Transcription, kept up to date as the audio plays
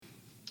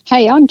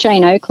Hey, I'm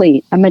Jane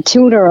Oakley, a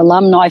Matilda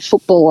alumni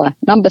footballer,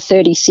 number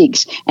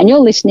 36, and you're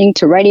listening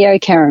to Radio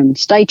Karen.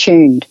 Stay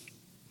tuned.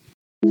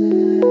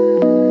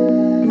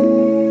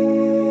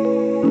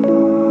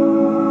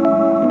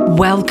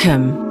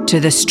 Welcome to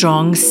the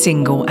Strong,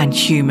 Single and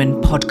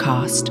Human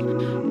podcast,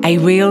 a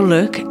real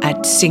look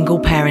at single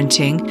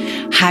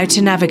parenting, how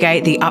to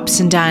navigate the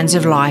ups and downs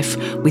of life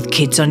with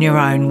kids on your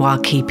own while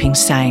keeping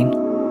sane.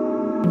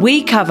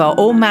 We cover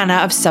all manner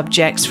of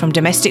subjects from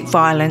domestic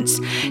violence,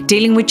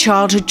 dealing with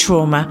childhood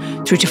trauma,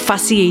 through to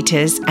fussy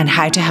eaters and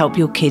how to help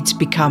your kids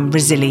become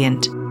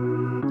resilient.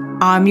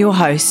 I'm your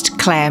host,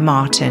 Claire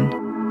Martin.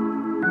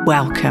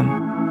 Welcome.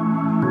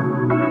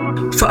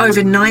 For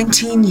over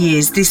 19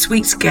 years, this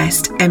week's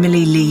guest,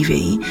 Emily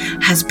Levy,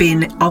 has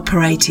been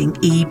operating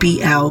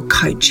EBL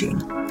coaching,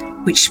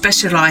 which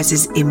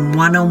specialises in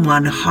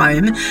one-on-one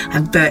home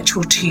and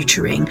virtual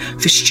tutoring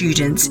for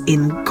students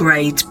in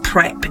grades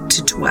prep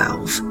to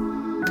 12.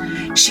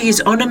 She is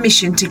on a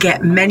mission to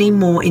get many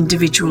more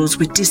individuals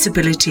with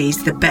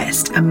disabilities the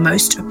best and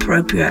most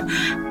appropriate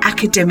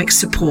academic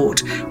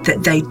support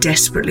that they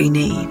desperately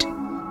need.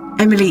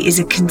 Emily is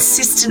a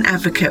consistent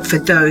advocate for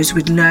those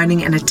with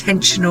learning and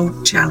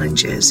attentional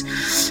challenges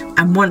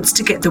and wants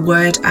to get the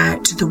word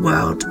out to the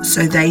world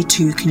so they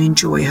too can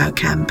enjoy her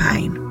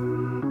campaign.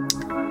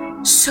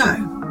 So,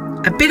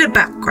 a bit of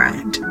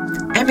background.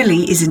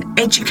 Emily is an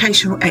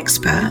educational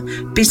expert,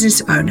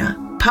 business owner,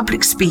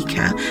 public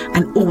speaker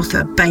and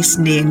author based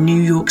near New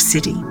York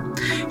City.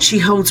 She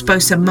holds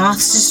both a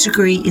master's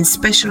degree in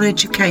special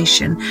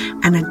education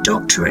and a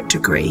doctorate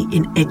degree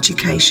in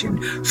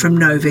education from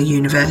Nova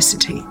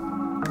University.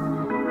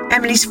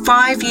 Emily's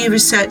 5-year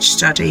research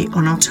study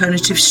on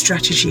alternative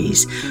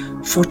strategies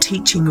for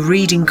teaching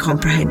reading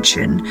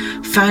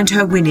comprehension found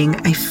her winning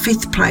a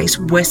 5th place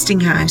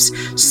Westinghouse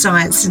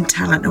Science and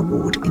Talent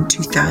Award in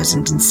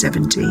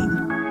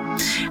 2017.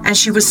 And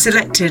she was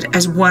selected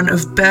as one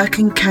of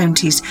Bergen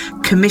County's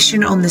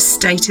Commission on the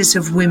Status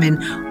of Women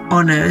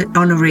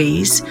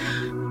honorees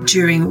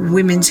during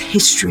Women's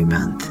History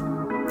Month.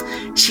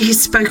 She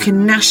has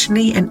spoken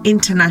nationally and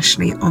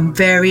internationally on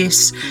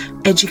various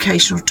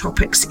educational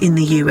topics in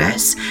the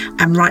US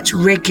and writes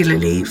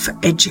regularly for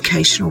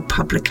educational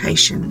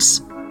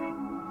publications.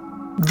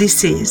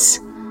 This is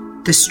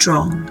the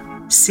Strong,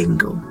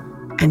 Single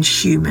and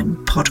Human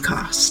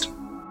podcast.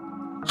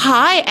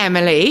 Hi,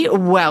 Emily.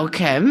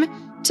 Welcome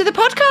to the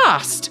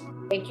podcast.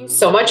 Thank you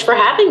so much for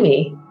having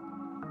me.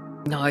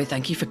 No,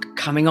 thank you for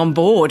coming on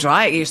board,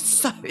 right? You're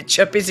such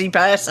a busy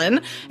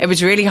person. It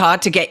was really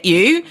hard to get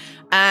you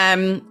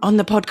on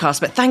the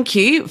podcast, but thank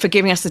you for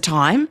giving us the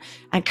time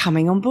and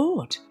coming on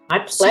board. My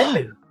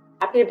pleasure. So,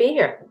 happy to be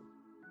here.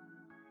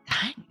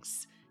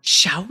 Thanks.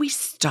 Shall we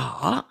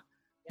start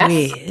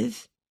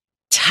with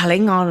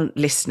telling our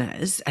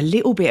listeners a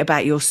little bit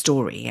about your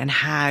story and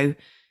how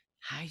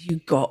you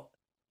got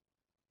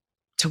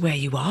to where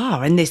you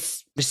are and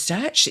this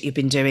research that you've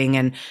been doing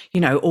and,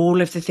 you know,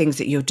 all of the things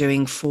that you're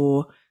doing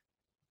for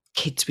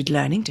kids with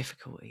learning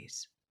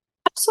difficulties?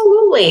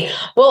 Absolutely.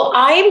 Well,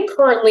 I am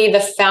currently the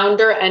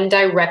founder and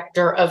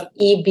director of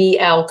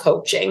EBL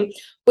Coaching,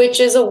 which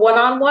is a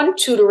one-on-one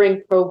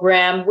tutoring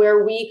program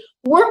where we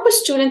work with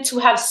students who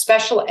have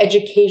special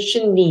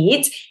education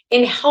needs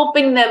in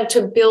helping them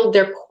to build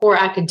their core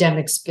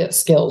academic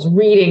skills,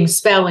 reading,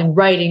 spelling,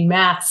 writing,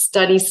 math,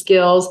 study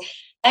skills.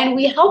 And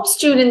we help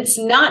students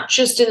not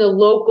just in the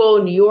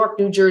local New York,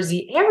 New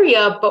Jersey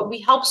area, but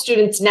we help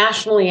students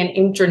nationally and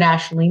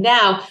internationally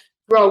now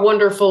through our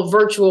wonderful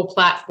virtual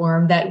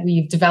platform that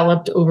we've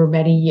developed over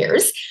many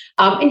years.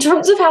 In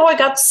terms of how I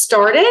got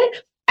started,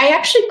 I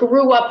actually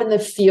grew up in the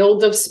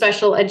field of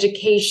special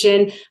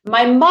education.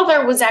 My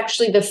mother was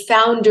actually the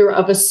founder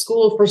of a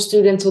school for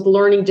students with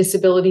learning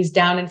disabilities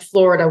down in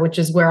Florida, which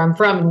is where I'm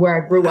from and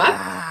where I grew up.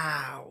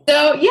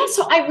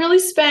 So I really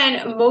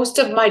spent most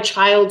of my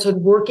childhood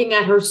working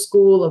at her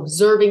school,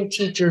 observing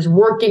teachers,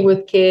 working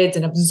with kids,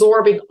 and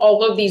absorbing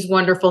all of these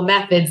wonderful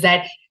methods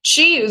that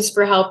she used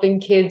for helping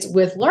kids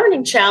with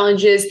learning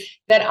challenges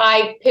that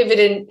I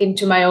pivoted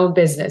into my own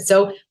business.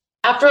 So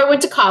after I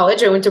went to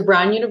college, I went to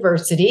Brown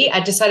University. I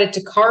decided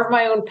to carve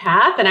my own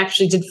path and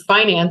actually did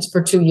finance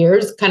for 2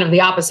 years, kind of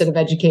the opposite of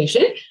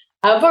education.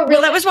 Well,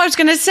 that was what I was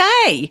going to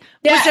say.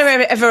 Yeah. Was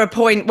there ever a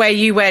point where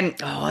you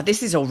went, oh,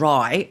 this is all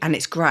right and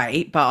it's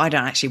great, but I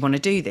don't actually want to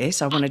do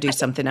this. I want to do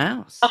something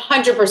else.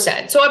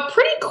 100%. So I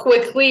pretty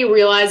quickly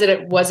realized that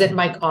it wasn't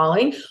my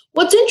calling.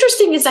 What's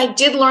interesting is I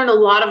did learn a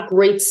lot of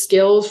great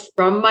skills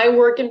from my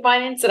work in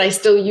finance that I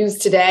still use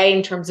today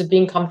in terms of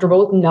being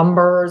comfortable with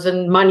numbers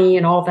and money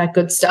and all that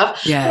good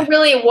stuff. Yeah. But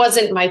really, it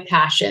wasn't my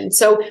passion.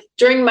 So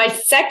during my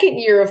second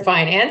year of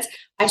finance,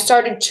 I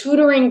started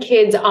tutoring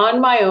kids on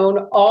my own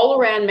all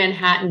around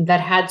Manhattan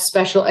that had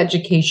special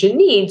education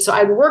needs. So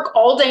I'd work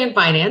all day in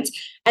finance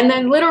and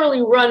then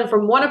literally run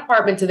from one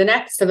apartment to the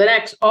next,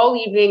 all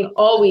evening,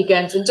 all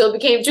weekends until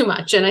it became too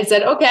much. And I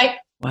said, okay,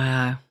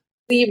 wow,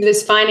 leave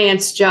this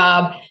finance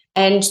job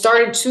and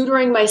started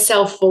tutoring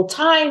myself full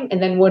time.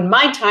 And then when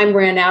my time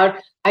ran out,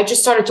 I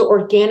just started to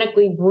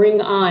organically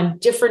bring on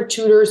different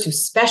tutors who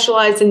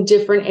specialize in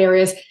different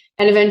areas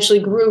and eventually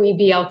grew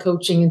EBL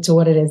coaching into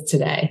what it is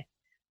today.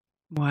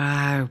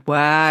 Wow.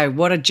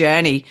 What a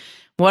journey.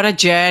 What a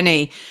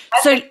journey.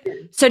 So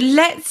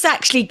let's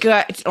actually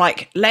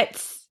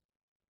let's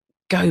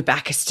go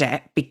back a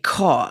step,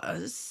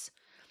 because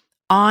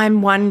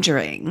I'm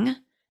wondering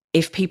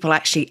if people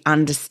actually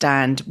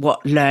understand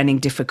what learning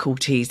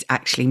difficulties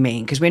actually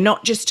mean. Because we're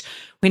not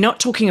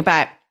talking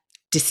about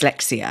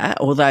dyslexia,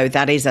 although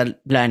that is a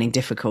learning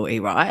difficulty,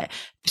 right?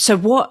 So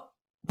what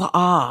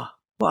are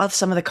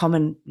some of the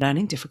common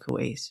learning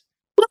difficulties?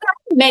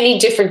 Many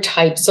different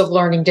types of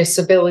learning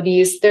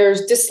disabilities.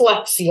 There's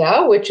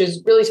dyslexia, which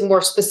is really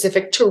more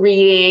specific to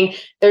reading.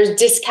 There's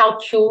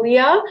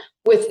dyscalculia,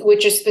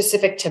 which is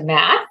specific to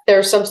math. There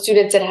are some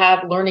students that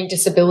have learning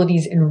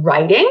disabilities in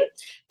writing.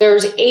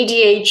 There's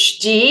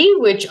ADHD,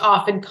 which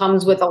often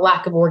comes with a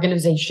lack of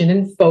organization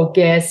and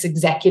focus,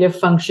 executive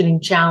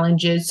functioning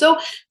challenges. So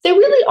there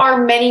really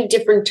are many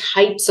different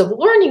types of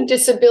learning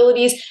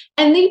disabilities.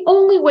 And the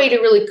only way to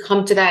really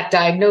come to that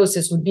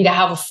diagnosis would be to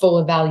have a full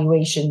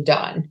evaluation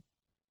done.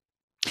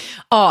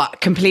 Oh,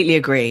 completely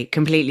agree.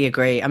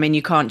 I mean,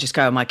 you can't just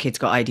go, oh, my kid's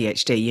got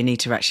ADHD. You need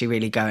to actually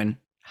really go and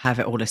have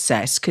it all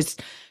assessed, because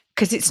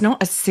it's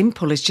not as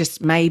simple as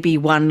just maybe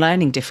one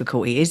learning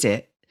difficulty, is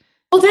it?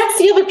 Well, that's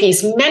the other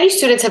piece. Many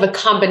students have a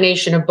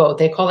combination of both.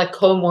 They call it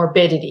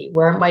comorbidity,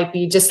 where it might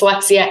be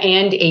dyslexia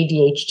and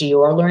ADHD,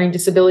 or a learning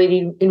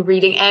disability in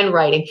reading and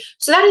writing.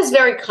 So that is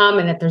very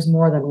common that there's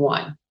more than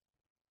one.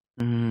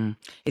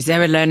 Is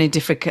there a learning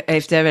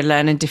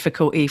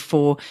difficulty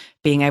for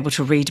being able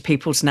to read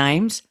people's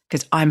names?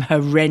 Because I'm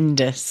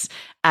horrendous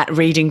at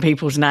reading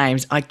people's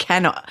names. I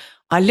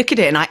look at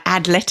it and I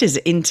add letters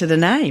into the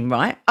name,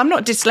 right? I'm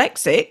not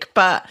dyslexic,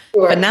 but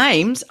for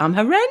names, I'm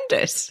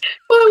horrendous.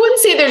 Well, I wouldn't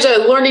say there's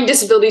a learning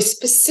disability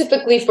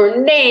specifically for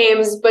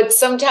names, but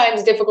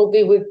sometimes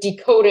difficulty with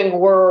decoding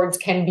words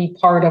can be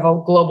part of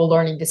a global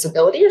learning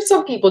disability, or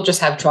some people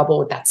just have trouble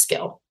with that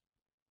skill.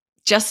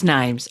 Just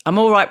names. I'm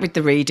all right with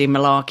the reading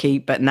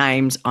malarkey, but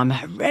names I'm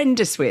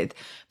horrendous with.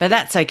 But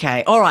that's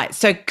okay. All right.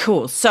 So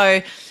cool.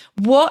 So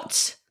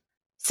what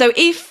are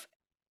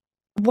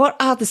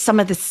some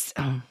of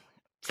the,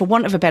 for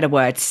want of a better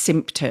word,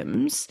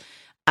 symptoms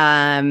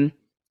of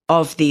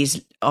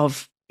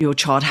your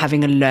child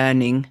having a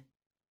learning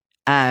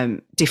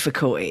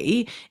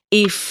difficulty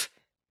if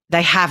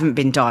they haven't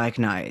been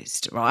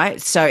diagnosed,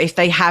 right? So if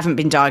they haven't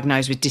been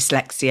diagnosed with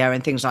dyslexia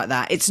and things like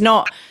that, it's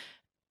not.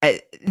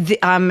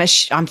 I'm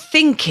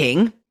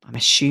assuming,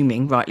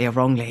 rightly or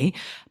wrongly,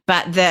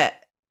 but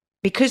that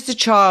because the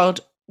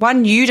child,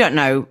 one, you don't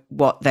know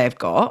what they've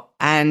got,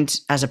 and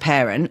as a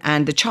parent,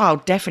 and the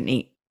child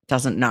definitely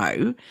doesn't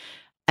know,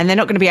 and they're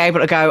not going to be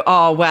able to go,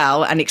 oh,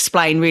 well, and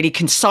explain really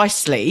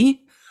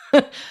concisely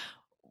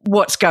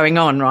what's going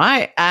on,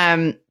 right?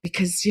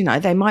 Because,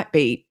 they might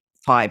be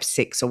 5,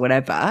 6 or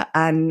whatever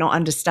and not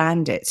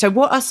understand it. So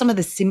what are some of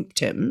the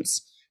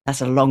symptoms? That's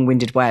a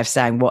long-winded way of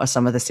saying what are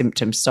some of the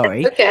symptoms,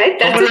 sorry. Okay,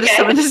 that's what are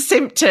some of the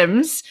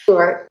symptoms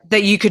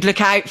that you could look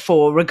out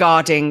for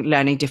regarding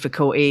learning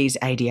difficulties,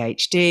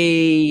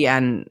 ADHD,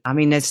 and I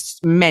mean, there's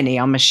many,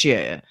 I'm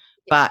sure.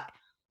 But,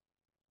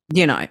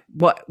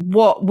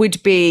 what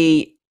would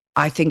be,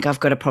 I think I've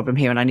got a problem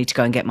here and I need to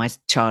go and get my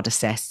child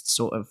assessed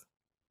sort of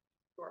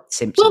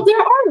symptoms? Well, there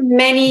are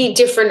many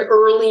different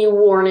early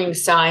warning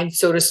signs,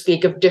 so to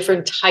speak, of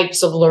different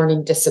types of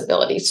learning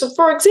disabilities. So,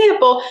 for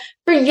example,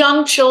 for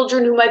young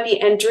children who might be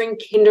entering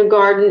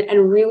kindergarten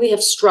and really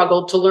have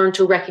struggled to learn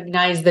to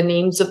recognize the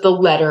names of the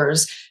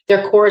letters,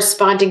 their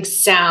corresponding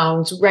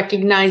sounds,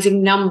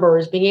 recognizing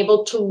numbers, being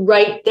able to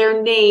write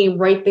their name,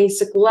 write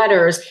basic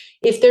letters.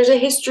 If there's a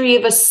history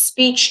of a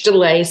speech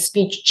delay,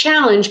 speech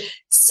challenge,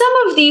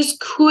 some of these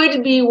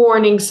could be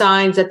warning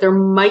signs that there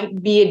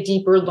might be a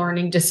deeper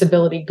learning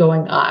disability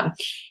going on.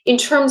 In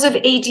terms of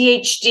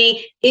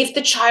ADHD, if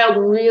the child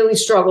really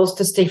struggles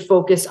to stay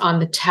focused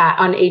on a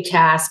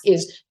task,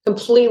 is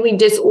completely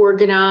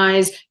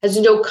disorganized, has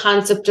no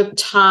concept of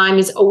time,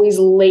 is always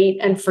late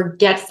and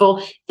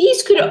forgetful,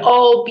 these could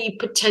all be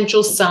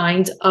potential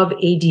signs of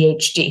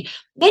ADHD.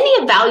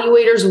 Many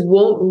evaluators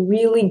won't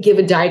really give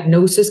a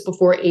diagnosis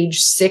before age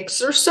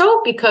 6 or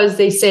so because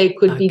they say it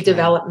could be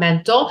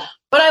developmental.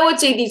 But I would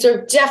say these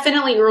are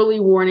definitely early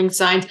warning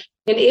signs.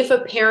 And if a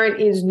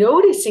parent is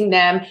noticing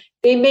them,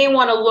 they may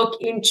want to look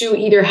into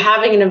either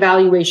having an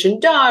evaluation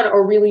done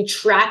or really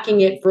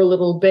tracking it for a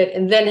little bit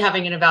and then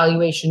having an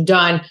evaluation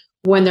done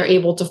when they're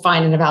able to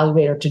find an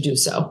evaluator to do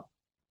so.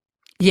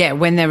 Yeah,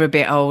 when they're a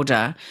bit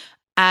older.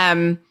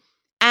 And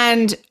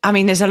I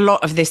mean, there's a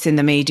lot of this in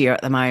the media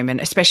at the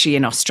moment, especially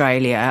in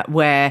Australia,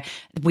 where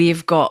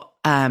we've got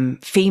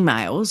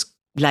females,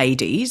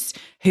 ladies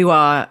who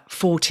are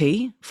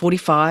 40,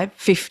 45,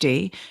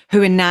 50,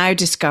 who are now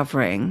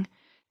discovering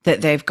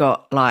that they've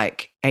got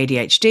like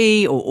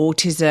ADHD or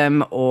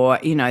autism, or,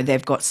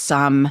 they've got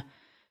some, I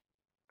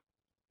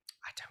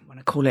don't want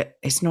to call it,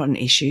 it's not an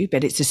issue,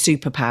 but it's a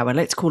superpower.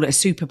 Let's call it a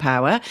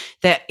superpower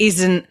that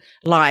isn't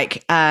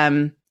like,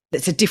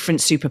 that's a different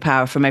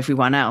superpower from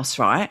everyone else,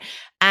 right?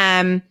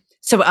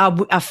 So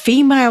are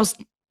females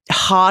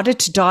harder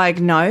to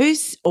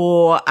diagnose,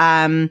 or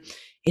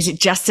is it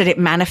just that it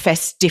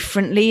manifests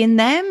differently in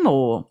them,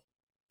 or?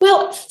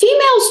 Well,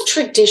 females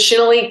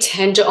traditionally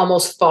tend to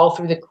almost fall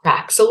through the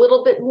cracks a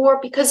little bit more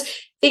because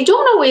they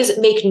don't always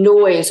make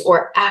noise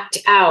or act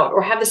out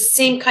or have the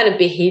same kind of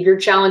behavior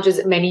challenges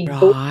that many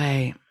boys.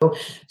 Right.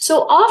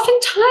 So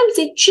oftentimes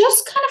they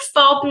just kind of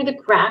fall through the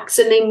cracks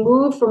and they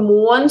move from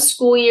one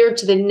school year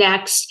to the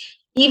next,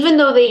 even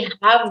though they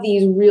have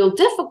these real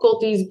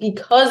difficulties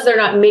because they're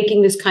not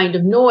making this kind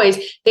of noise.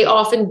 They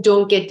often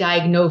don't get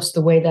diagnosed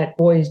the way that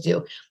boys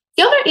do.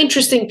 The other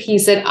interesting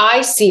piece that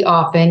I see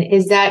often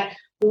is that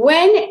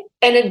when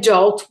an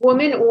adult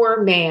woman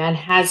or man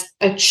has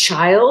a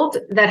child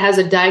that has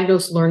a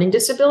diagnosed learning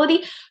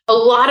disability, a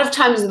lot of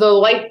times the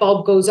light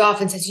bulb goes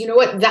off and says, you know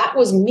what, that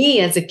was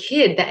me as a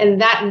kid. And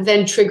that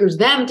then triggers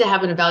them to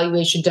have an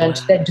evaluation done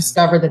to then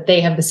discover that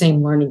they have the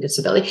same learning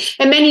disability.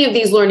 And many of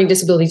these learning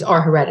disabilities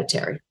are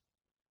hereditary.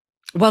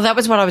 Well, that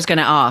was what I was going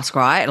to ask,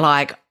 right?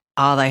 Like,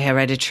 are they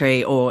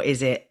hereditary, or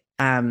is it,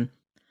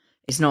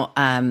 it's not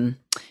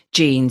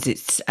genes,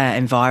 it's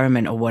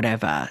environment or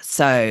whatever.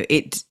 So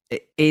it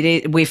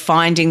is, we're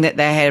finding that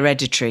they're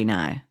hereditary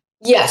now.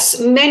 Yes,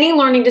 many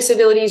learning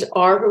disabilities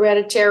are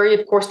hereditary.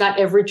 Of course, not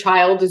every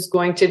child is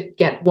going to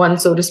get one,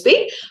 so to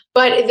speak,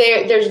 but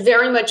there's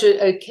very much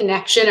a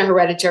connection, a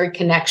hereditary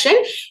connection.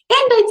 And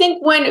I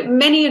think when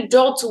many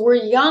adults were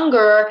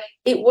younger,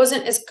 it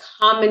wasn't as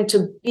common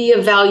to be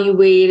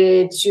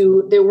evaluated,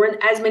 there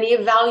weren't as many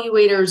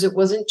evaluators, it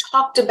wasn't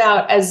talked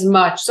about as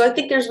much. So I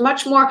think there's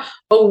much more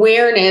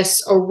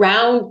awareness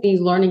around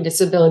these learning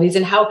disabilities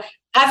and how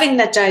having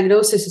that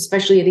diagnosis,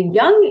 especially at a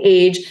young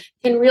age,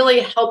 can really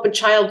help a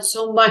child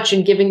so much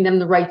in giving them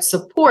the right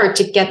support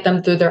to get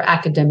them through their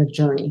academic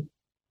journey.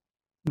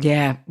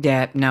 Yeah.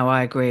 No,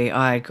 I agree.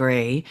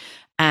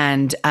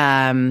 And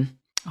I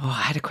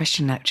had a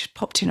question that just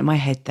popped into my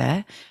head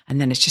there,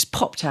 and then it's just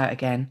popped out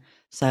again.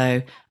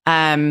 So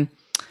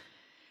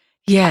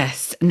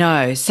yes,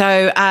 no.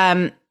 So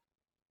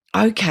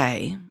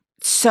okay.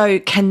 So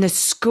can the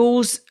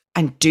schools,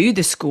 and do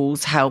the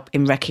schools help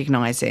in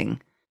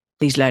recognizing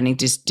these learning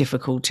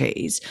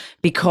difficulties?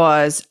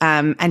 Because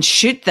and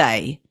should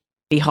they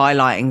be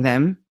highlighting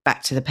them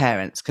back to the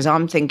parents? Because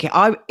I'm thinking,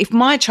 if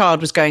my child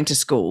was going to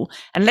school,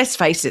 and let's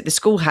face it, the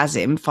school has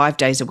him 5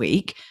 days a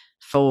week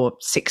for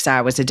 6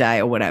 hours a day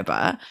or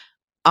whatever,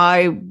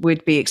 I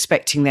would be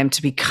expecting them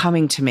to be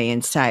coming to me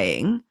and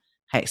saying,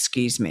 hey,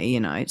 excuse me,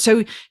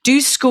 So do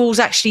schools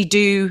actually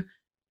do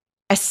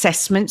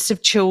assessments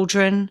of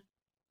children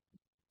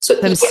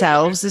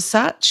themselves as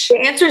such? The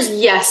answer is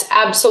yes,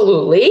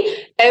 absolutely.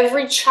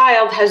 Every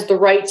child has the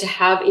right to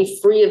have a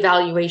free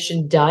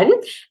evaluation done.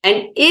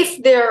 And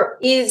if there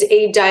is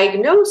a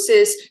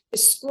diagnosis, the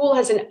school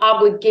has an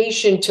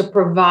obligation to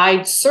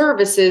provide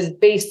services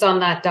based on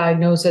that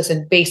diagnosis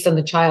and based on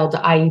the child's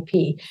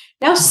IEP.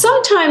 Now,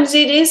 sometimes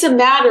it is a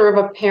matter of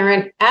a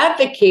parent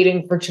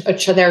advocating for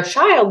their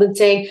child and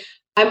saying,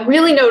 I'm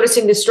really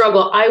noticing the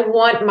struggle. I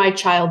want my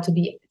child to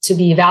be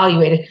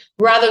evaluated,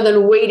 rather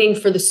than waiting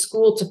for the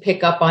school to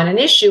pick up on an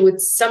issue, which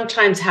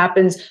sometimes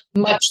happens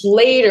much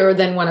later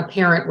than when a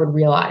parent would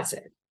realize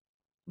it.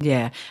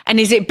 Yeah. And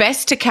is it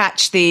best to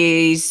catch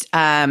these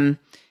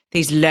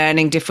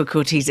learning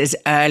difficulties as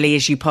early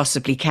as you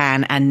possibly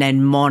can and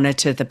then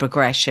monitor the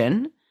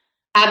progression?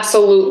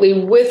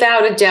 Absolutely.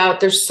 Without a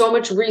doubt, there's so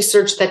much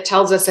research that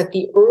tells us that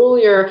the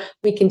earlier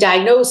we can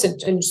diagnose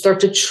and start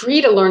to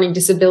treat a learning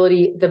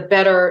disability, the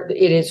better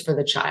it is for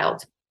the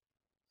child.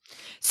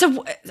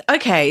 So,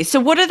 okay. So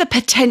what are the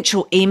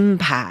potential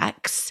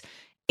impacts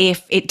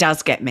if it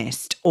does get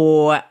missed,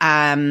 or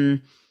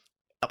and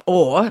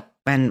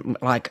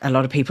like a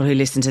lot of people who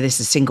listen to this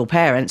are single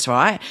parents,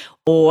 right?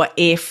 Or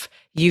if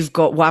you've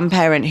got one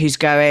parent who's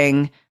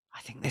going,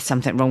 I think there's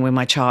something wrong with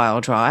my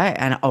child,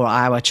 right? Or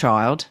our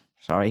child.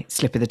 Sorry,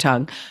 slip of the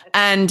tongue.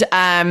 And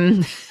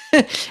then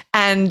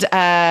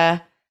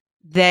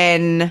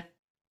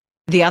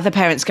the other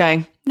parent's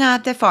going, nah,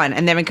 they're fine.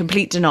 And they're in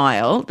complete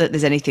denial that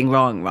there's anything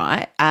wrong,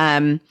 right?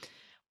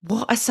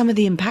 What are some of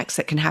the impacts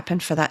that can happen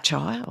for that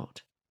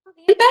child?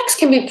 The impacts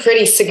can be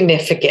pretty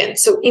significant.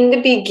 So in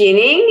the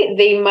beginning,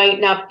 they might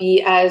not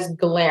be as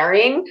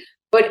glaring,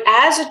 but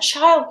as a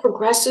child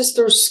progresses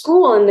through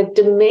school and the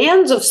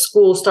demands of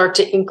school start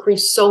to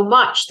increase so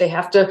much,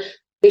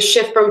 they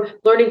shift from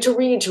learning to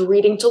read to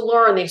reading to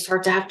learn. They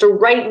start to have to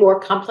write more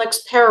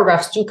complex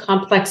paragraphs, do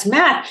complex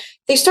math.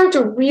 They start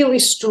to really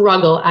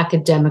struggle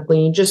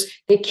academically and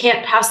they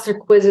can't pass their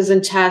quizzes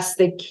and tests.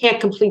 They can't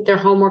complete their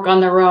homework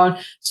on their own.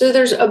 So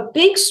there's a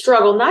big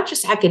struggle, not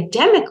just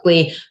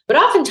academically, but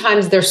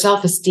oftentimes their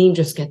self-esteem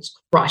just gets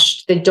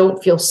crushed. They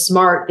don't feel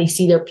smart. They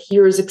see their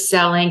peers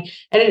excelling.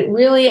 And it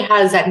really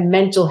has that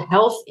mental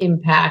health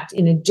impact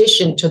in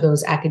addition to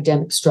those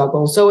academic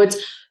struggles. So it's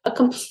a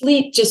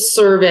complete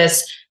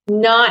disservice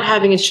not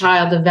having a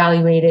child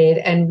evaluated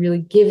and really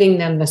giving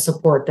them the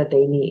support that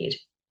they need.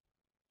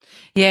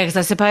 Yeah, because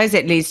I suppose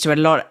it leads to in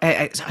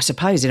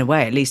a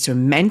way, it leads to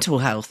mental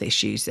health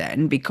issues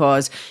then,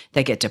 because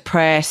they get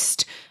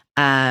depressed,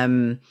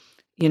 they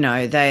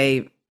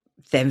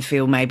them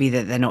feel maybe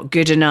that they're not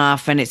good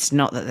enough, and it's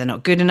not that they're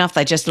not good enough.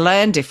 They just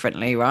learn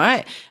differently,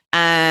 right?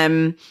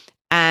 It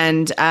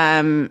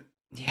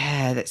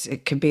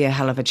can be a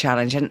hell of a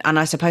challenge. And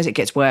I suppose it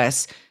gets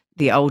worse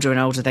the older and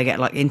older they get,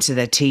 like into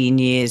their teen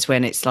years,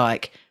 when it's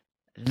like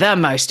the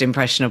most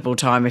impressionable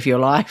time of your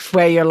life,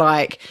 where you're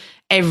like,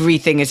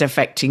 everything is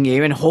affecting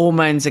you and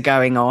hormones are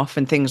going off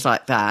and things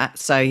like that.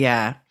 So,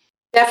 yeah.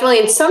 Definitely.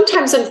 And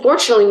sometimes,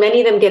 unfortunately,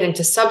 many of them get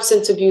into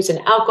substance abuse and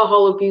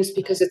alcohol abuse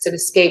because it's an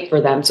escape for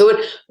them. So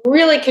it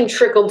really can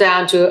trickle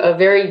down to a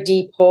very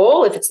deep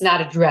hole if it's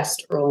not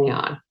addressed early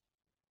on.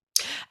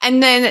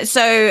 And then,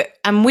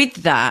 and with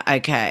that,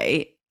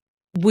 okay,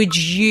 would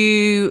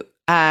you,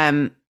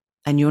 and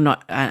you're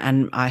not,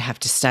 and I have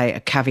to say a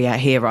caveat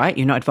here, right?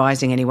 You're not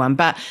advising anyone,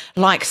 but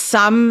like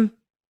some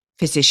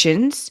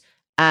physicians,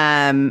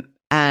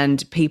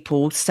 and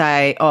people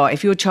say, oh,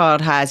 if your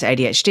child has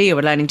ADHD or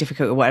a learning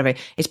difficulty or whatever,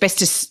 it's best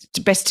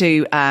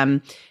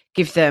to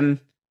give them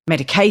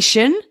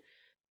medication,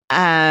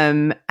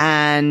 and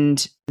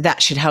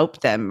that should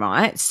help them,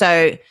 right?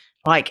 So,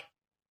 like,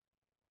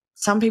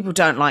 some people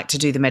don't like to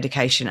do the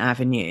medication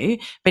avenue,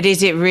 but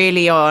is it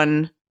really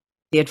on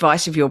the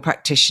advice of your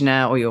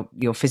practitioner or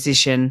your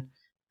physician,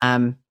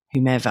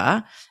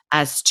 whomever,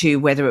 as to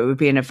whether it would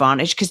be an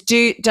advantage? Because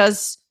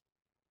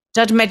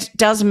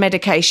does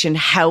medication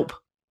help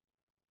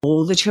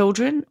all the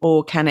children,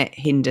 or can it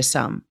hinder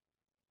some?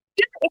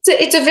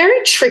 It's a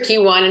very tricky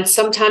one, and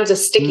sometimes a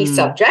sticky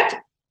subject,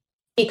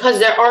 because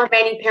there are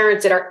many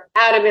parents that are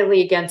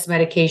adamantly against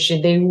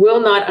medication. They will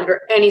not, under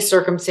any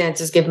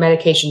circumstances, give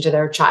medication to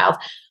their child.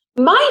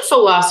 My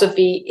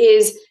philosophy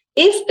is,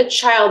 if a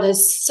child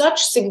has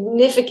such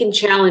significant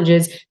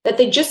challenges that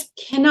they just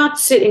cannot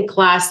sit in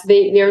class,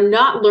 they're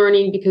not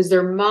learning because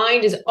their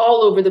mind is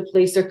all over the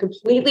place, they're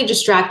completely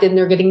distracted, and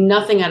they're getting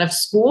nothing out of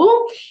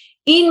school,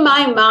 in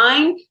my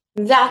mind,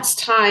 that's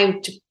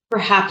time to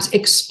perhaps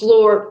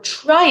explore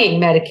trying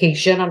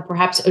medication on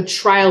perhaps a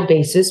trial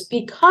basis,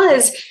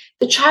 because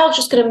the child's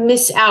just going to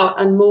miss out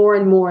on more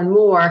and more and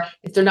more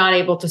if they're not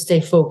able to stay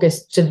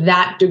focused to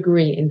that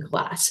degree in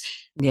class.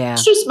 Yeah.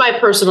 It's just my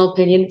personal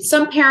opinion.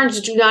 Some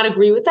parents do not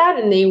agree with that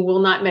and they will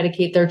not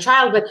medicate their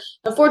child. But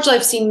unfortunately,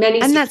 I've seen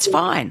many. And that's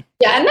fine.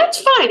 Yeah, and that's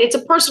fine. It's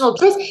a personal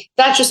choice.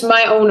 That's just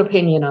my own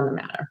opinion on the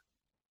matter.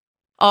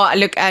 Oh,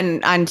 look,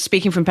 and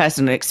speaking from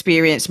personal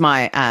experience,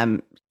 my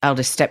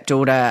eldest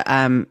stepdaughter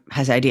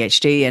has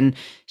ADHD, and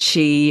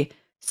she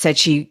said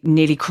she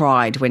nearly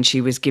cried when she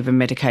was given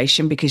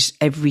medication because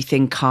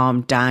everything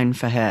calmed down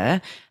for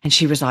her. And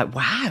she was like,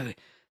 wow,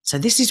 so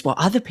this is what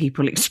other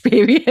people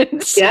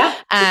experience. Yeah.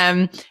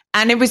 And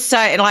it was so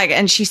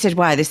and she said,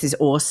 wow, this is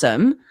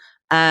awesome.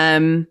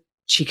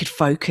 She could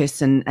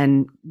focus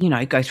and, you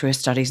know, go through her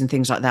studies and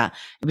things like that.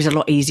 It was a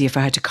lot easier for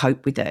her to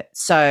cope with it.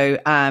 So,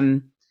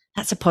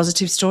 that's a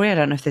positive story. I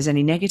don't know if there's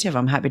any negative.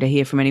 I'm happy to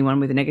hear from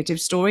anyone with a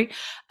negative story.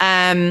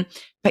 But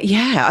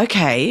yeah,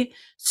 okay.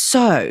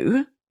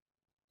 So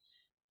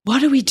what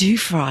do we do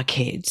for our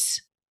kids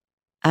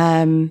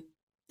that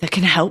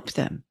can help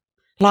them?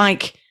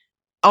 Like,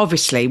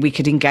 obviously we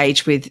could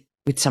engage with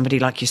somebody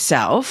like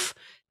yourself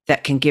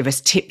that can give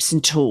us tips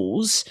and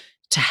tools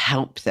to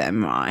help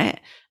them, right?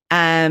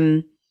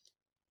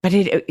 But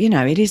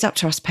it is up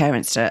to us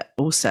parents to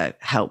also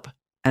help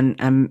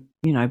and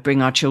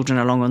bring our children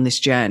along on this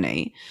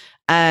journey.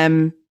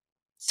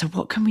 So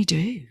what can we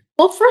do?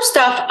 Well, first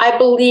off, I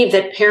believe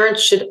that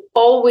parents should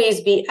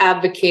always be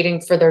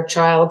advocating for their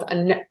child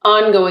on an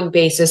ongoing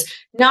basis,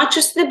 not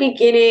just in the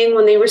beginning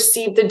when they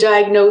receive the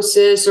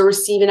diagnosis or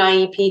receive an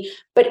IEP,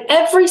 but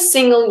every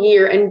single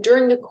year and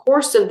during the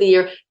course of the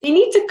year. They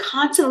need to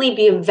constantly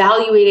be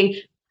evaluating,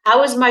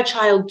 how is my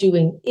child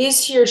doing?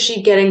 Is he or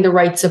she getting the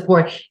right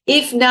support?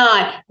 If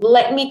not,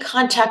 let me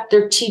contact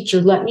their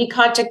teacher. Let me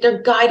contact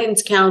their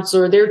guidance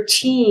counselor, their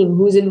team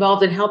who's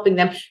involved in helping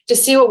them, to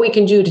see what we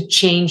can do to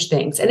change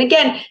things. And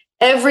again,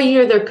 every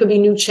year there could be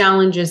new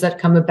challenges that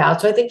come about.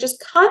 So I think just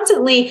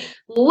constantly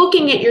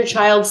looking at your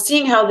child,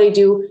 seeing how they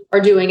are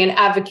doing, and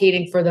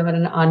advocating for them on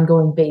an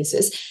ongoing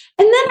basis.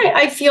 And then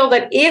I feel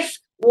that if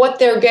what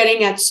they're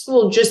getting at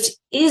school just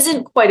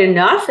isn't quite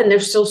enough and they're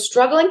still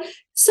struggling,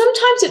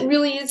 sometimes it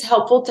really is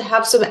helpful to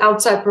have some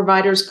outside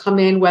providers come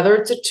in, whether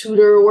it's a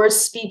tutor or a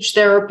speech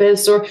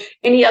therapist or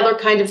any other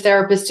kind of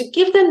therapist, to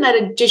give them that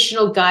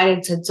additional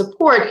guidance and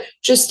support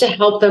just to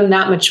help them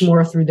that much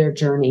more through their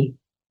journey.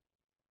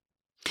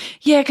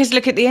 Yeah, because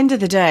look, at the end of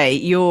the day,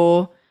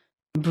 you're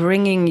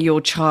bringing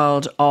your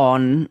child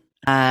on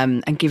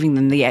and giving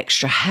them the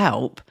extra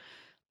help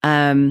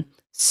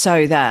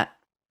so that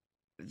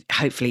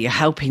hopefully you're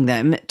helping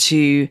them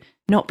to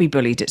not be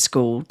bullied at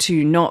school,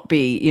 to not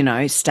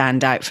be,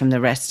 stand out from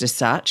the rest as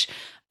such.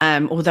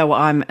 Although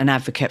I'm an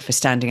advocate for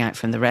standing out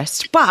from the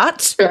rest.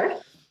 But sure.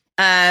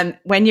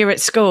 When you're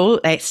at school,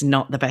 it's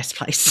not the best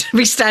place to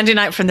be standing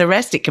out from the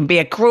rest. It can be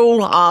a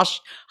cruel,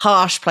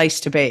 harsh place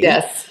to be.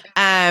 Yes.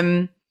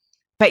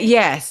 But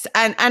yes,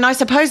 and I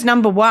suppose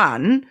number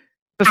one,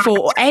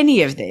 before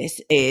any of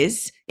this,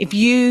 is if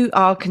you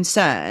are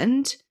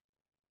concerned,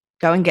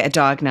 go and get a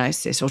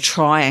diagnosis or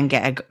try and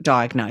get a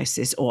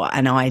diagnosis or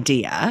an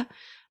idea.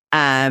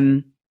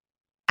 And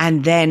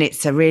then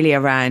it's really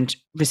around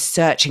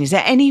researching. Is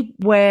there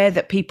anywhere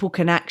that people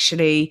can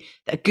actually,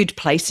 that are good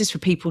places for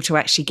people to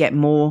actually get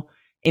more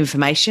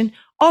information?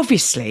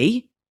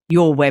 Obviously,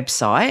 your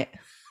website.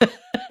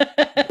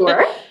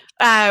 Sure.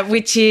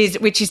 Which is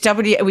coaching.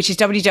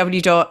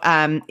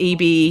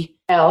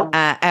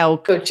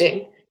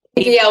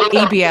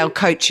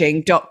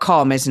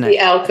 eblcoaching.com, isn't it?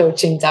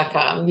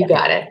 eblcoaching.com. You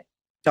got it.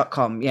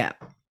 .com, yeah.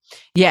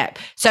 Yeah.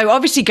 So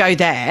obviously go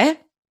there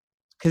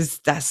because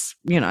that's,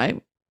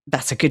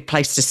 that's a good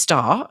place to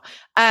start.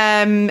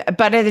 But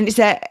then is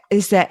there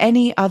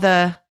any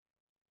other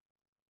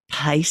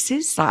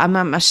places? Like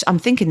I'm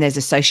thinking there's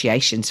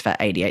associations for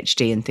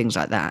ADHD and things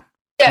like that.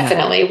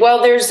 Definitely.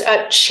 Well, there's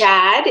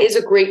CHADD is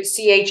a great,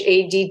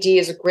 CHADD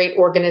is a great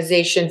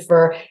organization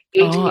for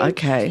ADHD. Oh,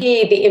 okay.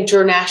 The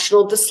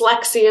International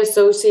Dyslexia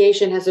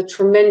Association has a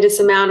tremendous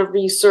amount of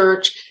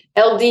research.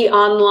 LD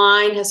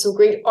Online has some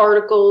great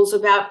articles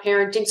about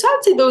parenting. So I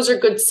would say those are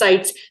good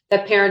sites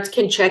that parents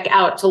can check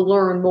out to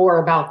learn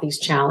more about these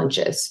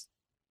challenges.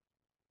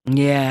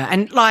 Yeah.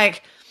 And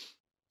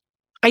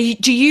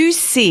do you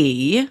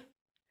see,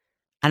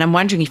 and I'm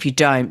wondering if you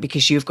don't,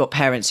 because you've got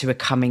parents who are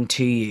coming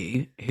to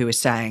you who are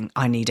saying,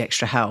 I need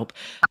extra help.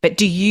 But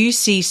do you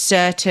see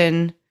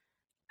certain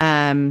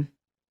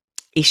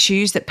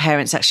issues that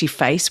parents actually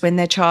face when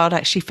their child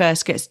actually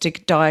first gets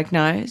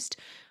diagnosed?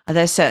 Are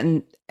there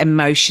certain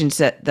emotions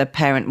that the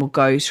parent will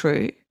go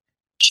through?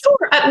 Sure.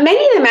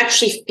 Many of them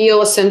actually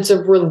feel a sense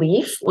of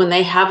relief when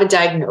they have a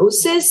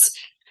diagnosis.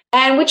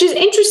 And which is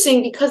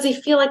interesting because they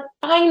feel like,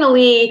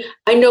 finally,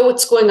 I know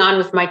what's going on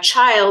with my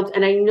child,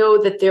 and I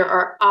know that there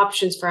are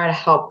options for how to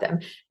help them.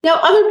 Now,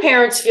 other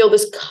parents feel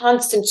this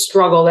constant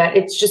struggle that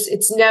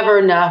it's never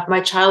enough. My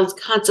child's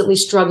constantly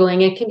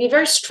struggling. It can be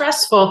very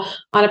stressful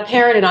on a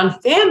parent and on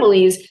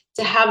families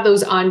to have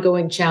those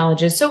ongoing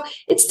challenges. So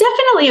it's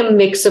definitely a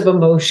mix of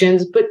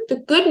emotions, but the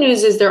good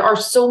news is there are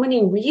so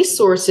many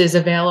resources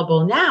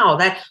available now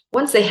that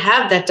once they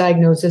have that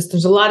diagnosis,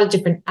 there's a lot of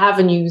different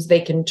avenues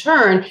they can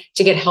turn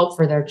to get help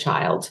for their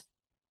child.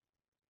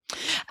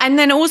 And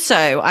then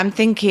also I'm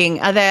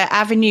thinking, are there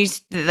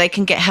avenues that they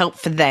can get help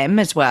for them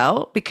as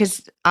well?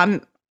 Because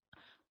I'm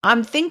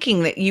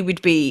thinking that you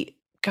would be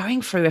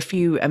going through a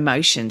few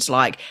emotions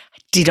like,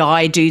 did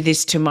I do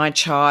this to my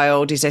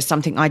child? Is there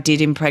something I did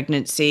in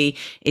pregnancy?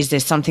 Is there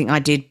something I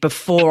did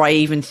before I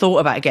even thought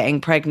about getting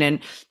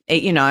pregnant?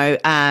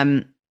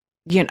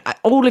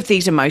 All of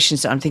these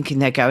emotions that I'm thinking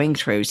they're going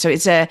through. So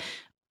is there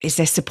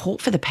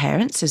support for the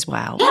parents as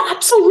well? Yeah,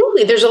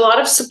 absolutely. There's a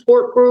lot of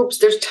support groups.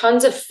 There's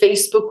tons of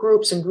Facebook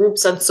groups and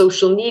groups on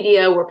social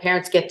media where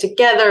parents get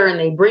together and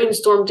they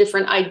brainstorm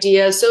different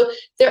ideas. So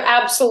there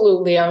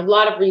absolutely are a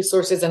lot of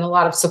resources and a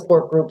lot of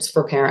support groups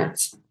for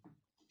parents.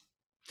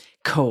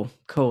 Cool.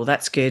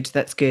 That's good.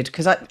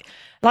 Because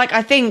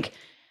I think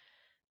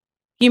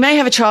you may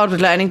have a child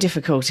with learning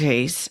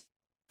difficulties.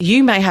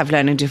 You may have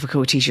learning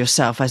difficulties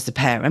yourself as the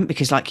parent,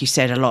 because like you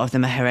said, a lot of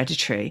them are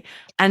hereditary.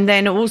 And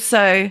then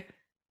also,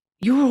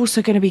 you're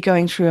also going to be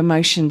going through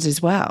emotions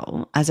as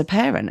well as a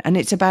parent. And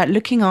it's about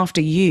looking after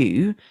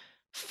you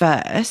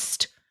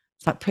first.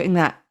 It's like putting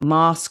that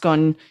mask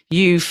on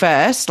you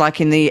first,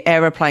 like in the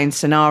aeroplane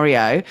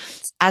scenario,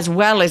 as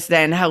well as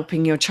then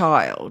helping your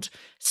child.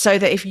 So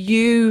that if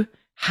you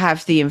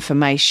have the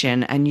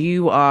information and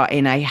you are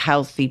in a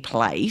healthy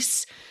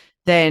place,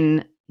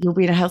 then you'll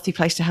be in a healthy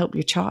place to help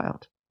your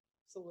child.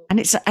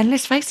 Absolutely. And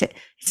let's face it,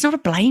 it's not a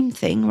blame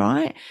thing,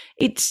 right?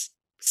 It's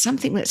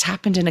something that's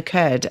happened and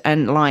occurred,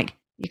 and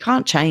you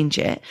can't change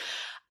it.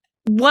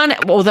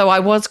 Although I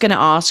was going to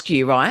ask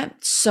you, right?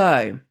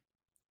 So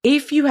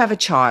if you have a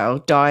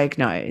child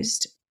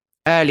diagnosed,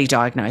 early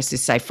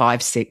diagnosis, say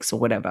 5, 6 or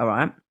whatever,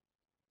 right?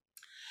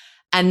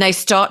 And they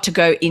start to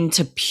go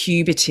into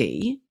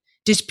puberty,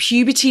 does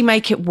puberty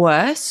make it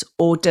worse,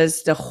 or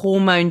does the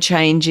hormone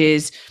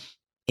changes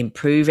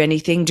improve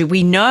anything? Do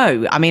we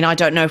know? I mean, I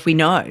don't know if we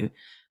know.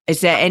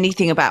 Is there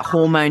anything about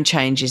hormone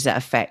changes that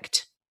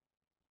affect?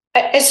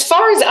 As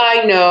far as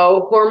I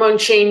know, hormone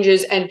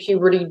changes and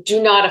puberty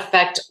do not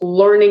affect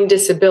learning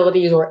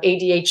disabilities or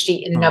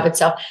ADHD in and of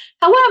itself.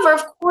 However,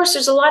 of course,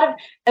 there's a lot of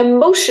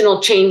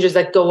emotional changes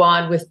that go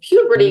on with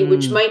puberty,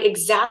 which might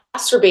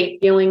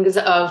exacerbate feelings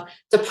of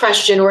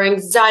depression or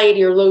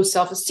anxiety or low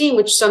self-esteem,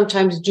 which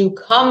sometimes do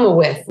come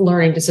with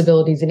learning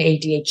disabilities and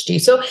ADHD.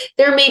 So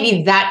there may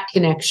be that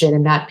connection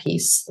and that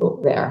piece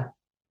there.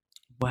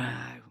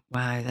 Wow,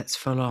 that's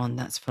full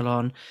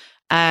on.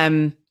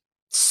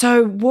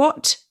 So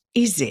what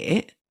is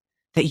it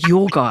that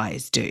your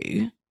guys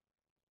do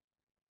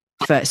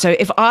first? So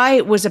if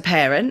I was a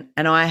parent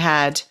and I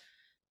had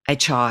a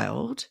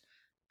child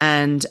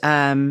and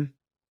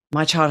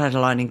my child had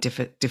a learning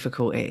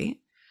difficulty,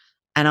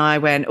 and I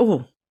went,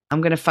 oh,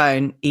 I'm going to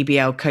phone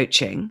EBL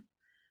coaching,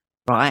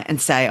 right,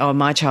 and say, oh,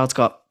 my child's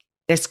got,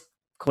 let's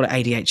call it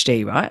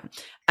ADHD, right?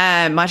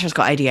 My child's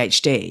got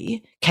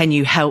ADHD. Can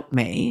you help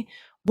me?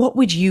 What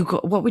would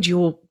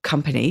your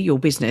company, your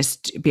business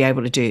be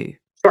able to do?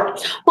 Sure.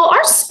 Well,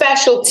 our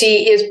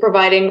specialty is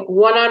providing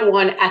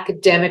one-on-one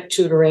academic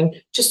tutoring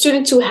to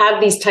students who have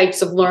these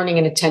types of learning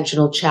and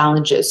attentional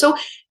challenges. So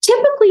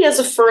typically, as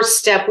a first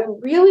step,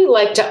 we really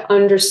like to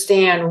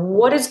understand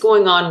what is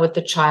going on with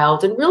the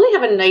child and really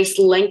have a nice,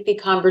 lengthy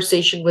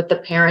conversation with the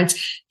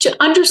parents to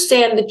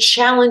understand the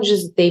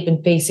challenges that they've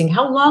been facing.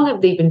 How long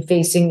have they been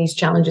facing these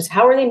challenges?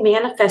 How are they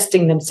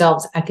manifesting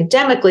themselves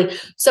academically?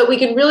 So we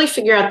can really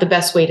figure out the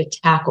best way to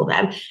tackle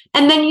them.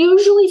 And then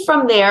usually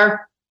from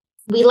there,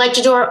 we like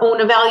to do our own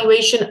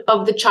evaluation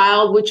of the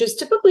child, which is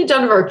typically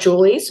done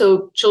virtually.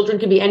 So children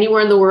can be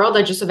anywhere in the world.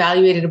 I just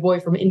evaluated a boy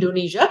from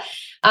Indonesia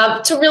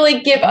to really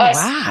give us,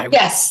 wow.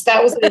 Yes,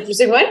 that was an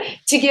interesting one,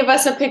 to give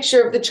us a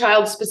picture of the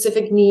child's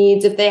specific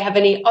needs. If they have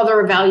any other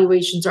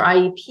evaluations or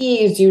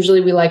IEPs, usually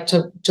we like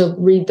to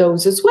read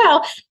those as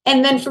well.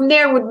 And then from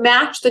there would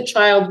match the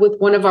child with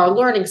one of our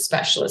learning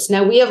specialists.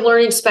 Now we have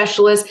learning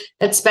specialists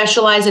that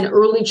specialize in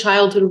early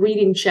childhood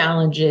reading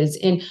challenges,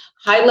 in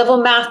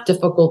high-level math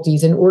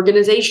difficulties and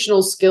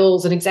organizational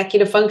skills and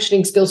executive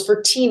functioning skills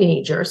for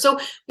teenagers. So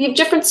we have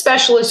different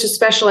specialists who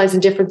specialize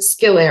in different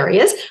skill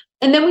areas.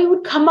 And then we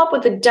would come up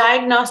with a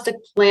diagnostic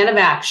plan of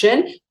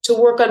action to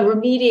work on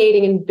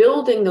remediating and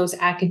building those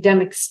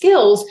academic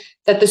skills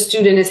that the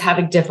student is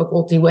having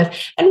difficulty with.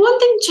 And one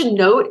thing to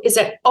note is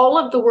that all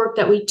of the work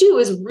that we do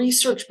is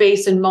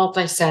research-based and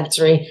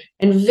multisensory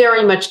and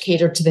very much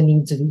catered to the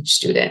needs of each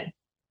student.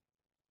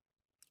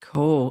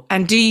 Cool.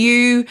 And do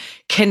you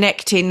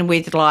connect in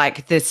with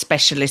like the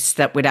specialists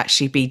that would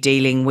actually be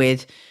dealing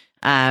with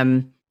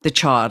the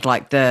child,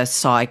 like the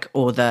psych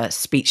or the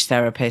speech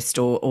therapist,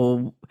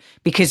 or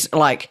because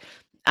like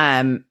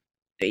and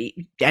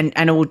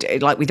all,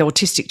 like with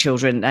autistic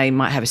children, they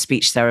might have a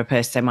speech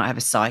therapist, they might have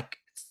a psych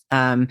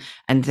and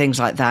things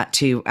like that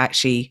to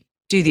actually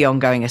do the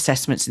ongoing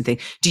assessments and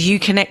things. Do you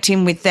connect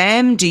in with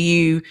them? Do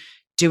you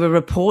do a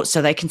report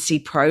so they can see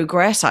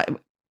progress?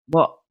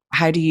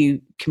 How do you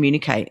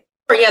communicate?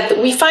 Yeah,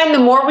 we find the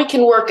more we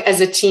can work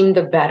as a team,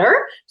 the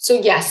better. So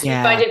yes, we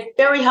find it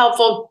very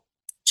helpful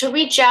to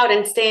reach out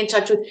and stay in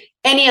touch with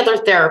any other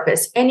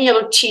therapists, any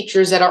other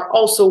teachers that are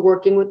also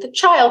working with the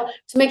child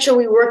to make sure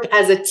we work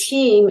as a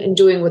team in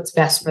doing what's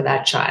best for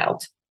that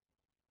child.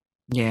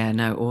 Yeah,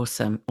 no,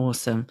 awesome.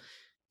 What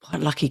a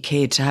lucky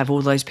kid to have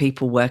all those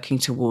people working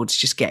towards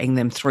just getting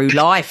them through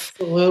life.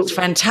 Absolutely. It's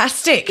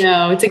fantastic.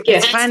 No, it's a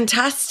gift. It's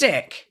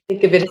fantastic.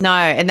 Think of it.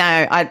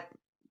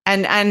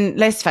 And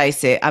let's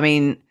face it, I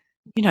mean,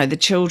 you know, the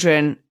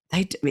children,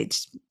 they've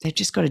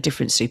just got a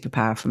different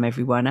superpower from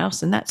everyone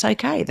else, and that's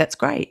okay. That's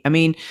great. I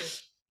mean,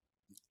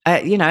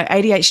 you know,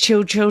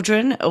 ADHD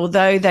children,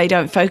 although they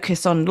don't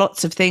focus on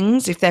lots of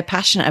things, if they're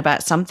passionate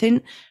about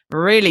something,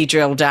 really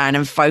drill down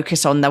and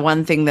focus on the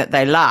one thing that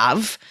they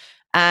love.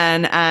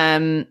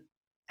 And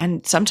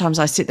sometimes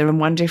I sit there and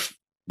wonder if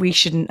we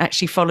shouldn't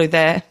actually follow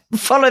their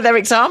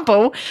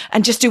example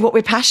and just do what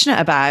we're passionate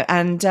about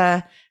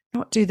and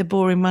not do the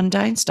boring,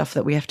 mundane stuff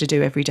that we have to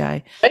do every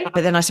day.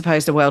 But then I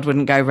suppose the world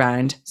wouldn't go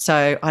round.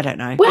 So I don't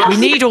know. Well, we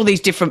need all these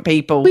different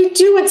people. We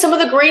do. And some of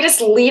the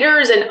greatest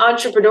leaders and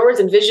entrepreneurs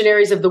and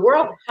visionaries of the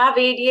world have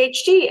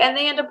ADHD, and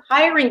they end up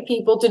hiring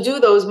people to do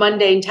those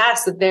mundane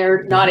tasks that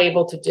they're not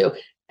able to do.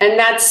 And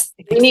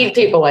we need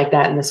people like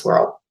that in this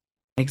world.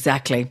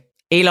 Exactly.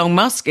 Elon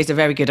Musk is a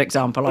very good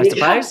example, I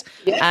suppose.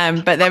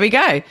 Yeah. But there we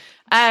go.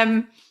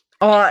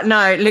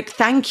 No, look,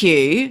 thank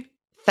you.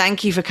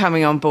 Thank you for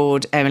coming on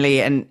board, Emily,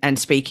 and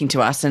speaking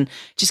to us and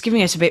just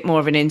giving us a bit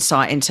more of an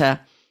insight into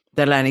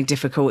the learning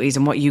difficulties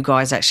and what you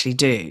guys actually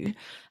do.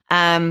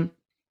 I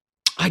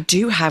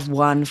do have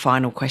one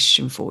final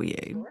question for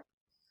you.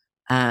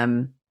 So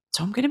I'm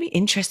going to be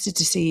interested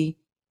to see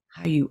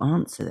how you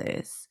answer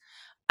this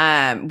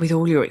with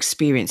all your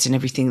experience and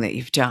everything that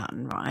you've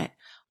done, right?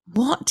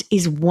 What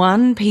is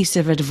one piece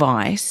of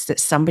advice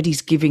that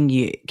somebody's given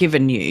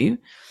you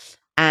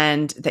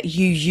and that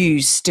you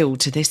use still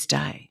to this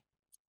day?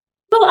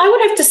 Well, I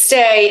would have to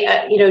say,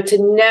 to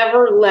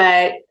never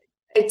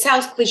it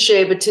sounds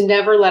cliche, but to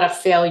never let a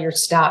failure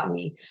stop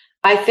me.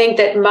 I think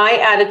that my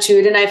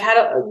attitude, and I've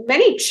had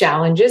many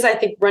challenges, I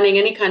think running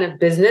any kind of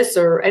business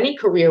or any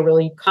career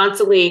really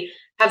constantly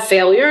have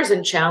failures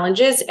and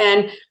challenges.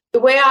 And the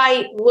way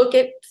I look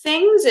at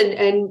things,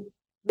 and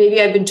maybe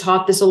I've been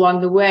taught this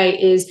along the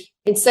way, is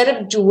instead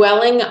of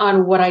dwelling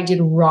on what I did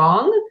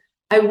wrong,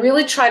 I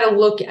really try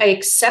to I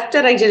accept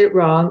that I did it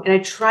wrong. And I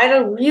try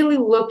to really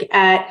look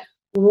at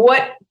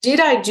what did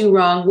I do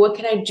wrong? What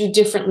can I do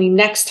differently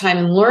next time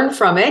and learn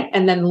from it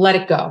and then let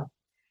it go?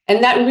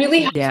 And that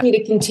really helps me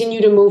to continue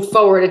to move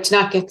forward and to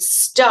not get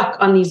stuck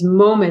on these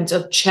moments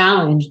of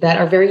challenge that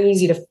are very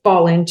easy to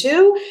fall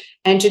into,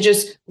 and to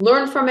just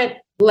learn from it,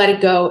 let it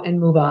go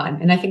and move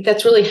on. And I think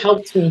that's really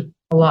helped me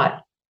a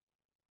lot.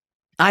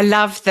 I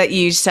love that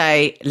you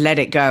say let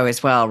it go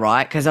as well,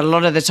 right? Because a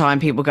lot of the time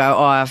people go,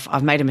 oh,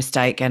 I've made a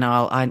mistake and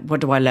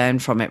what do I learn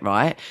from it,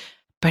 right?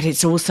 But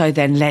it's also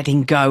then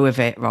letting go of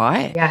it,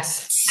 right?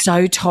 Yes.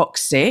 So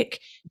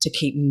toxic to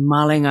keep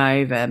mulling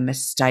over a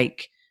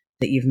mistake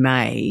that you've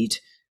made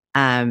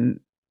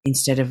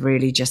instead of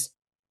really just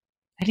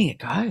letting it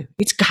go.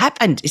 It's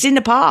happened. It's in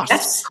the past.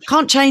 Yes.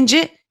 Can't change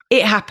it.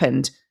 It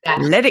happened. Yes.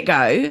 Let it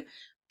go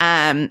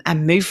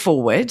and move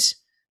forward.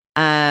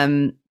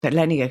 But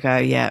letting it go,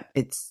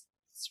 it's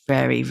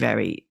very,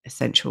 very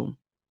essential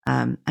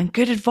and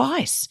good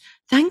advice.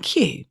 Thank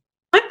you.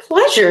 My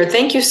pleasure.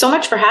 Thank you so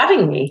much for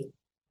having me.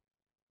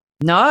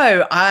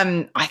 No,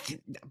 I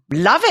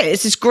love it.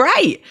 This is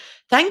great.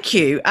 Thank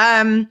you.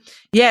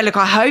 Look,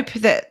 I hope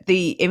that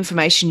the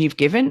information you've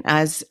given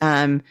has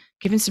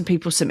given some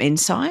people some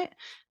insight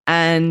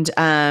and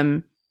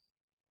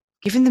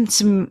given them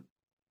some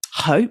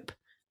hope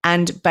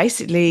and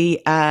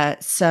basically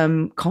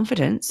some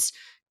confidence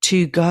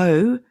to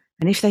go.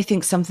 And if they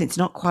think something's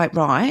not quite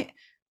right,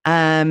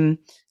 and,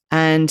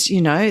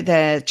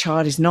 their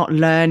child is not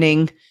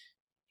learning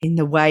in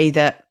the way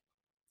that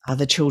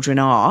other children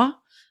are,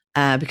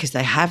 because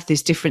they have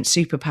this different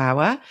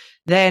superpower,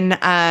 then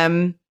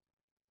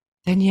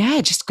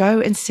just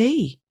go and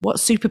see what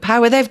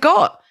superpower they've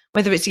got,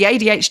 whether it's the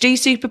ADHD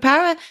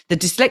superpower, the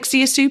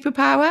dyslexia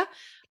superpower,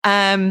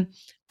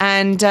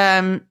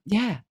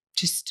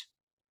 just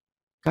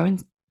go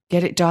and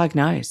get it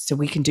diagnosed so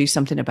we can do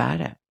something about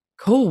it.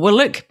 Cool. Well,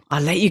 look,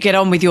 I'll let you get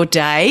on with your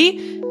day,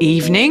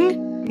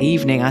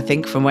 evening, I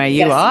think, from where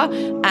you are.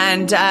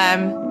 And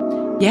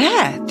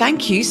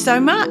thank you so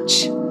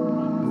much.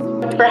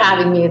 Thanks for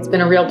having me. It's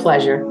been a real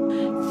pleasure.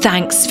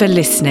 Thanks for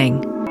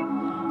listening.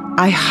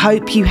 I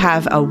hope you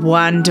have a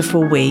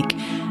wonderful week,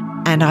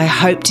 and I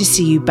hope to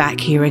see you back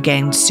here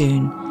again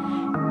soon.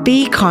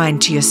 Be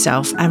kind to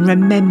yourself, and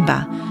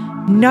remember,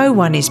 no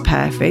one is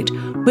perfect.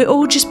 We're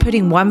all just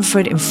putting one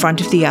foot in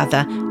front of the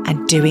other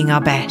and doing our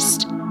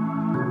best.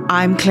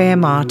 I'm Claire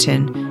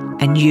Martin,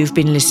 and you've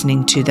been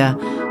listening to the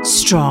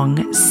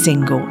Strong,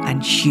 Single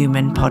and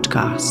Human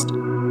podcast.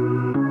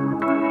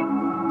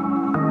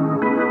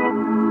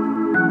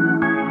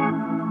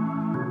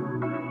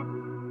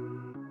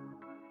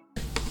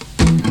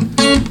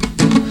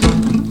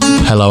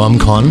 Hello, I'm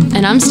Con.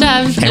 And I'm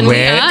Stav. And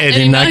we're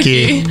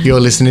Edinaki. You're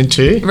listening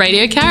to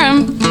Radio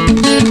Karam.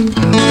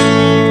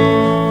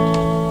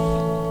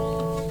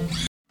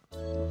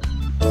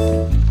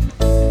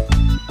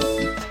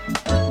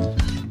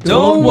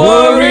 Don't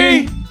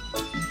worry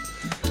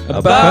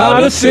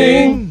about a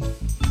thing,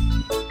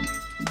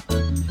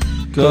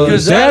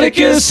 'cause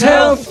Atticus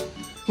Health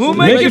will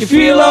make you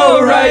feel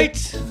alright.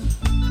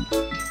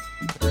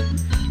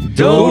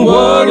 Don't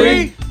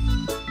worry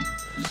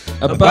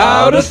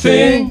about a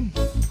thing,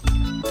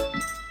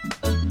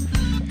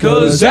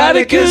 'cause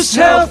Atticus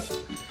Health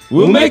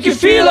will make you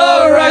feel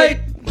alright.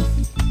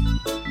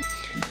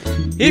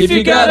 If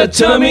you got a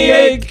tummy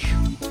ache,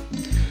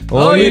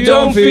 or you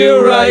don't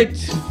feel right,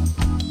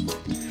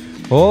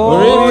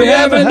 or if you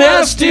have a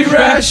nasty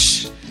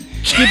rash,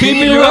 keeping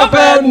you up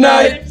at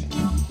night,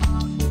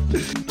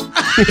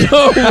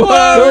 don't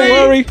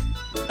worry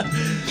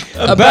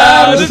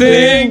about a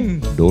thing.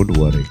 Don't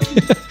worry.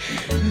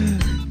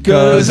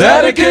 'Cause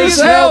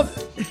Atticus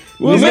Health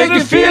will make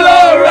you feel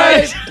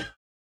alright.